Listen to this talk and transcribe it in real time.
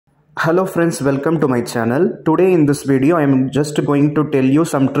Hello friends, welcome to my channel. Today in this video I am just going to tell you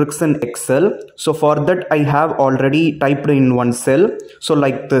some tricks in Excel. So for that I have already typed in one cell. So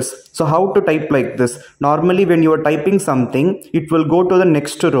like this. So how to type like this? Normally when you are typing something, it will go to the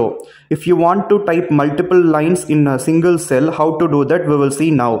next row. If you want to type multiple lines in a single cell, how to do that we will see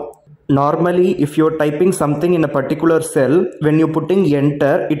now. Normally, if you're typing something in a particular cell, when you're putting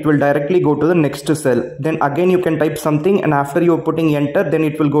enter, it will directly go to the next cell. Then again you can type something and after you're putting enter, then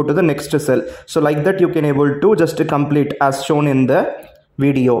it will go to the next cell. So like that you can able to just complete as shown in the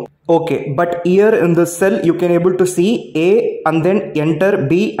video. Okay, but here in this cell you can able to see A and then enter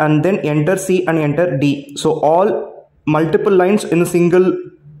B and then enter C and enter D. So all multiple lines in a single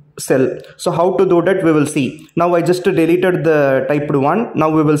cell. So how to do that we will see. Now I just deleted the typed one. Now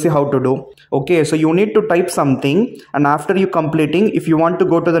we will see how to do. Okay, so you need to type something and after you completing, if you want to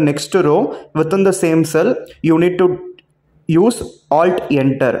go to the next row within the same cell, you need to use alt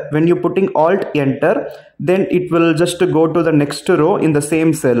enter. When you putting alt enter, then it will just go to the next row in the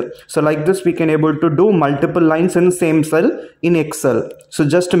same cell. So like this we can able to do multiple lines in same cell in Excel. So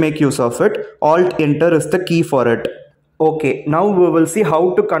just to make use of it, alt enter is the key for it. Okay, now we will see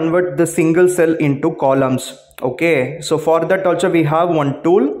how to convert the single cell into columns. Okay, so for that also we have one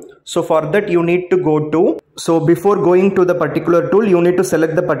tool. So for that you need to go to, so before going to the particular tool, you need to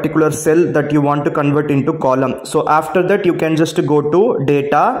select the particular cell that you want to convert into column. So after that you can just go to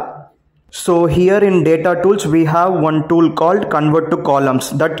data. So here in data tools we have one tool called convert to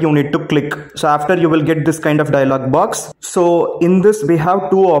columns that you need to click. So after you will get this kind of dialog box. So in this we have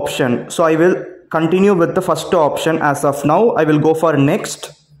two options. So I will continue with the first option as of now. I will go for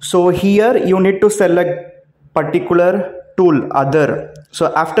next. So here you need to select particular tool other.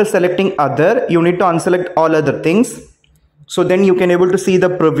 So after selecting other, you need to unselect all other things. So then you can able to see the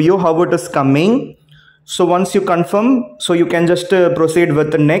preview how it is coming. So once you confirm, so you can just proceed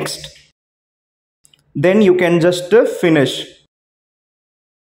with the next. Then you can just finish.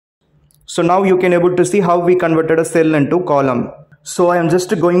 So now you can able to see how we converted a cell into column. So I am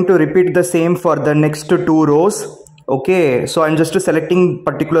just going to repeat the same for the next two rows. Okay, so I'm just selecting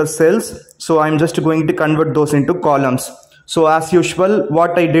particular cells. So I'm just going to convert those into columns. So as usual,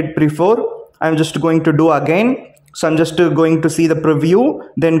 what I did before, I'm just going to do again. So I'm just going to see the preview,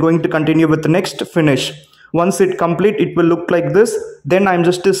 then going to continue with the next finish. Once it complete, it will look like this. Then I'm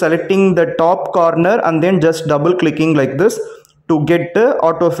just selecting the top corner and then just double clicking like this to get the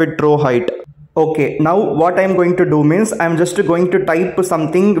auto fit row height. Okay, now what I'm going to do means I'm just going to type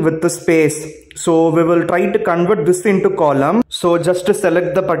something with the space. So we will try to convert this into column. So just to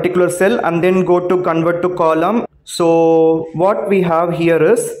select the particular cell and then go to convert to column. So what we have here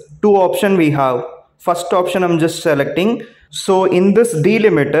is two options we have. First option I'm just selecting. So in this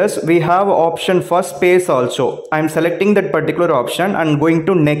delimiters we have option for space also. I'm selecting that particular option and going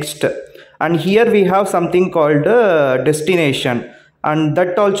to next. And here we have something called destination. And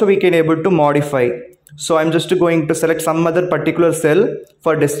that also we can able to modify. So I'm just going to select some other particular cell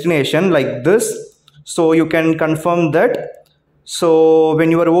for destination like this. So you can confirm that. So when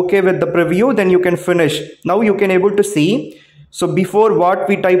you are okay with the preview, then you can finish. Now you can able to see. So before what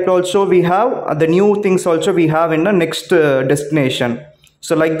we typed also we have the new things also we have in the next destination.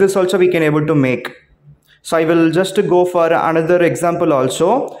 So like this also we can able to make. So I will just go for another example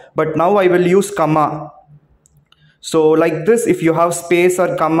also. But now I will use comma. So like this, if you have space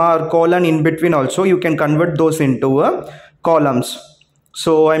or comma or colon in between also, you can convert those into columns.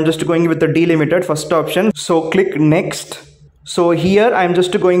 So I'm just going with the delimited first option. So click next. So here I'm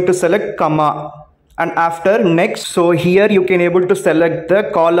just going to select comma and after next. So here you can able to select the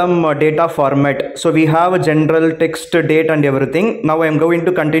column data format. So we have a general text, date and everything. Now I'm going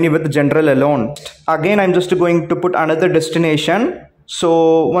to continue with general alone. Again, I'm just going to put another destination.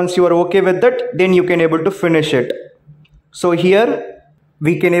 So once you are okay with that, then you can able to finish it. So here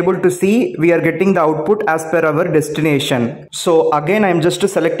we can able to see we are getting the output as per our destination. So again I'm just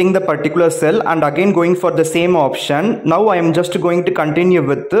selecting the particular cell and again going for the same option. Now I am just going to continue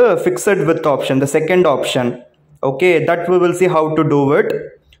with the fixed width option, the second option. Okay, that we will see how to do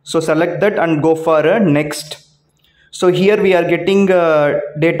it. So select that and go for a next. So here we are getting a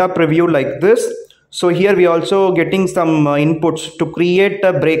data preview like this. So here we also getting some inputs to create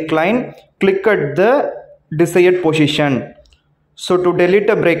a break line. Click at the desired position. So to delete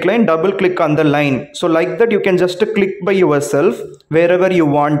a break line, double click on the line. So like that you can just click by yourself wherever you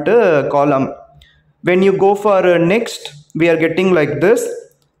want a column. When you go for next, we are getting like this.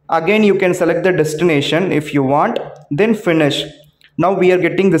 Again you can select the destination if you want, then finish. Now we are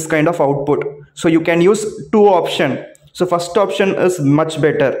getting this kind of output. So you can use two options. So first option is much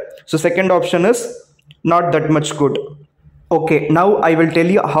better. So second option is not that much good. Okay, now I will tell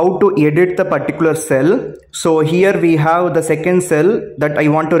you how to edit the particular cell. So here we have the second cell that I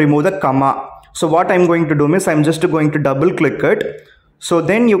want to remove the comma. So what I'm going to do is I'm just going to double click it. So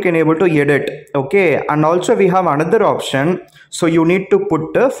then you can able to edit. Okay, and also we have another option. So you need to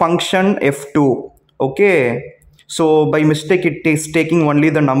put a function F2. Okay, so by mistake it is taking only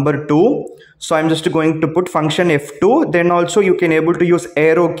the number 2. So I'm just going to put function F2. Then also you can able to use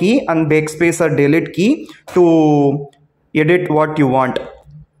arrow key and backspace or delete key to edit what you want.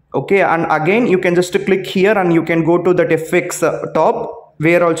 Okay, and again you can just click here and you can go to that fx top,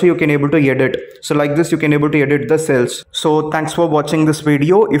 where also you can able to edit. So like this you can able to edit the cells. So thanks for watching this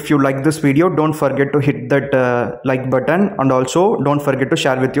video. If you like this video, don't forget to hit that like button, and also don't forget to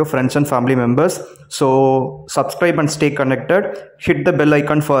share with your friends and family members. So subscribe and stay connected. Hit the bell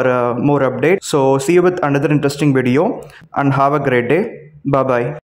icon for more updates. So see you with another interesting video, and have a great day. Bye bye.